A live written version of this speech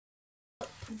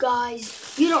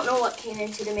Guys, you don't know what came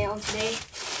into the mail today.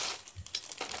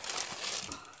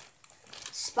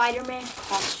 Spiderman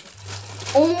costume.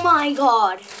 Oh my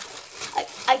god.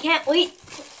 I can't wait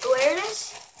to wear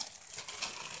this.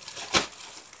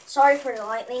 Sorry for the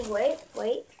lightning.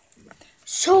 Wait.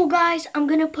 So guys, I'm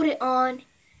gonna put it on.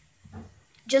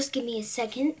 Just give me a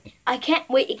second. I can't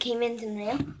wait. It came into the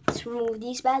mail. Let's remove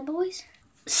these bad boys.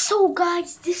 So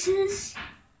guys, this is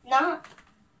not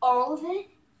all of it,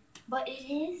 but it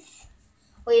is.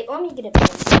 Wait, let me get it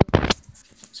close.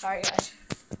 Sorry guys.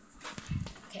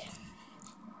 Okay.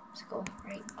 Let's go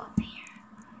right up here.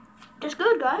 Just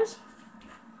good, guys.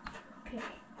 Okay.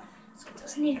 So it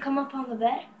doesn't need to come up on the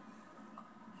bed.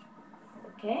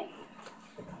 Okay.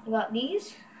 We got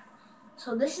these.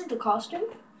 So this is the costume.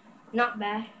 Not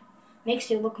bad.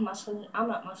 Makes you look muscly. I'm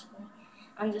not muscly.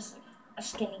 I'm just a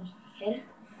skinny kid.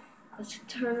 Let's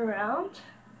turn around.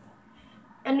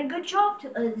 And a good job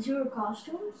to Azure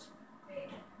Costumes.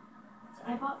 So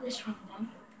I bought this from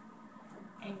them.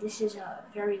 And this is a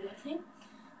very good thing.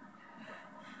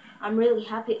 I'm really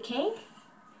happy it came.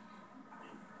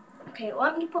 Okay,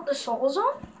 let me put the soles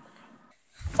on.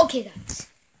 Okay guys.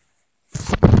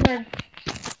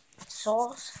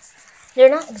 Soles. They're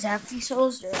not exactly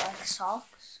soles, they're like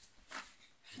socks.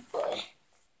 But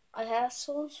I have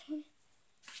soles. You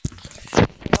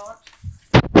know what?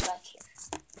 Back here.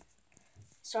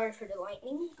 Sorry for the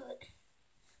lightning, but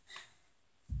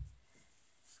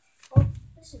oh,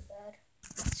 this is bad.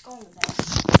 Let's go in the bed.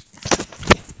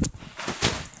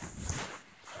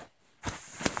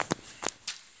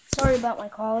 Sorry about my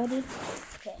quality.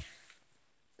 Okay.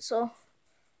 So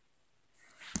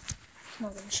I'm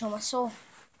not gonna show my sole.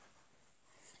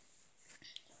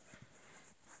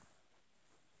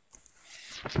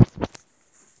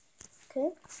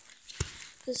 Okay,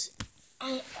 because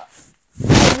I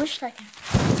wish I could.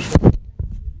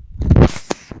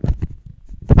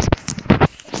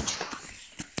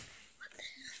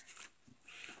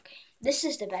 Okay, this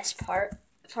is the best part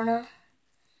for now.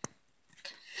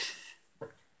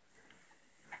 Okay.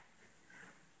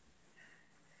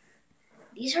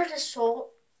 These are the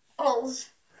soles.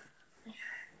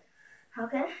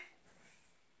 Okay,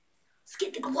 let's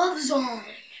get the gloves on.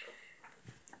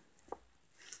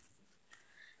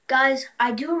 Guys,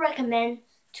 I do recommend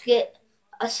to get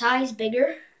a size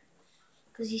bigger,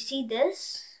 because you see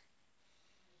this,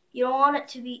 you don't want it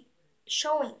to be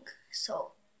showing,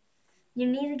 so you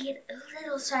need to get a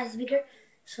little size bigger.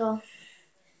 So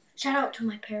shout out to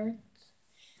my parents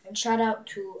and shout out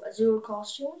to Azure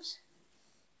Costumes.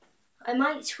 I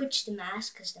might switch the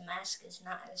mask because the mask is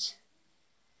not as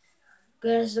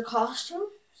good as the costume.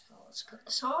 So let's put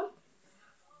this on.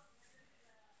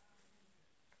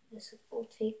 This will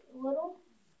take a little.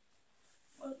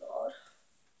 Oh my god.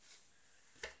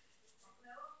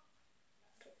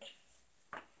 Okay.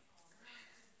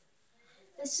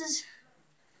 This is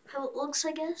how it looks,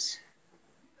 I guess.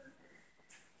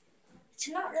 It's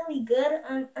not really good.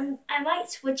 I might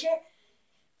switch it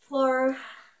for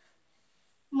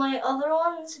my other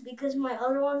ones because my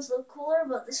other ones look cooler,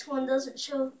 but this one doesn't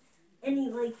show any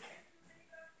like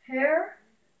hair.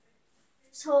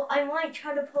 So I might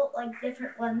try to put like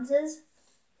different lenses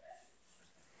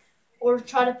or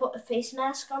try to put a face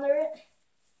mask under it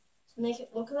to make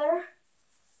it look better.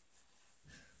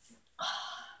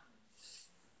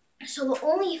 So the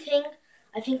only thing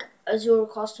I think Azure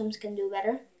Costumes can do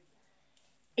better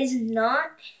is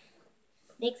not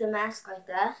make the mask like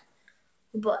that,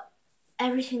 but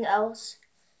everything else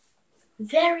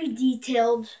very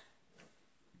detailed,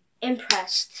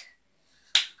 impressed.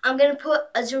 I'm gonna put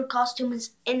Azure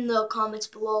Costumes in the comments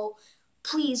below.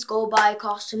 Please go buy a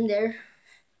costume there.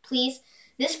 Please.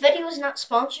 This video is not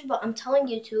sponsored, but I'm telling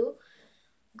you to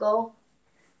go.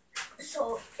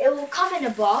 So it will come in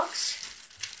a box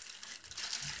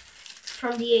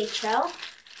from DHL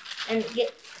and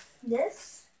get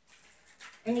this.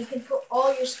 And you can put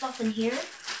all your stuff in here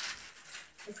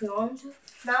if you want to.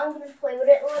 Now I'm gonna play with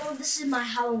it a little. This is my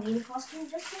Halloween costume,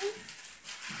 just saying.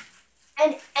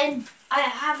 And I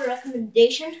have a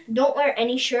recommendation. Don't wear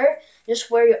any shirt. Just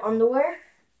wear your underwear.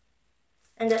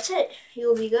 And that's it.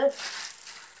 You'll be good.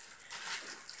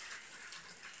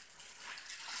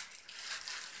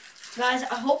 Guys,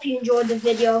 I hope you enjoyed the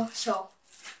video. So,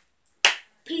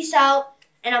 peace out.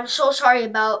 And I'm so sorry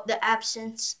about the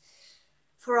absence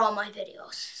for all my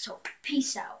videos. So,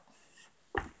 peace out.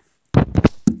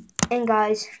 And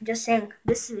guys, just saying,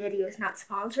 this video is not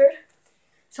sponsored.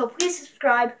 So, please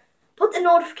subscribe. Put the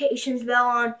notifications bell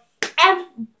on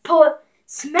and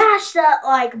smash that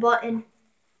like button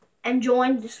and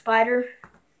join the Spider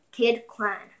Kid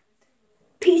clan.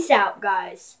 Peace out,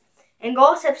 guys. And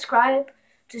go subscribe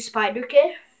to Spider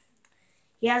Kid.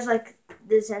 He has like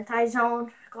the Zentai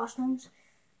Zone costumes.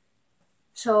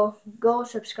 So go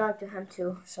subscribe to him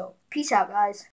too. So peace out, guys.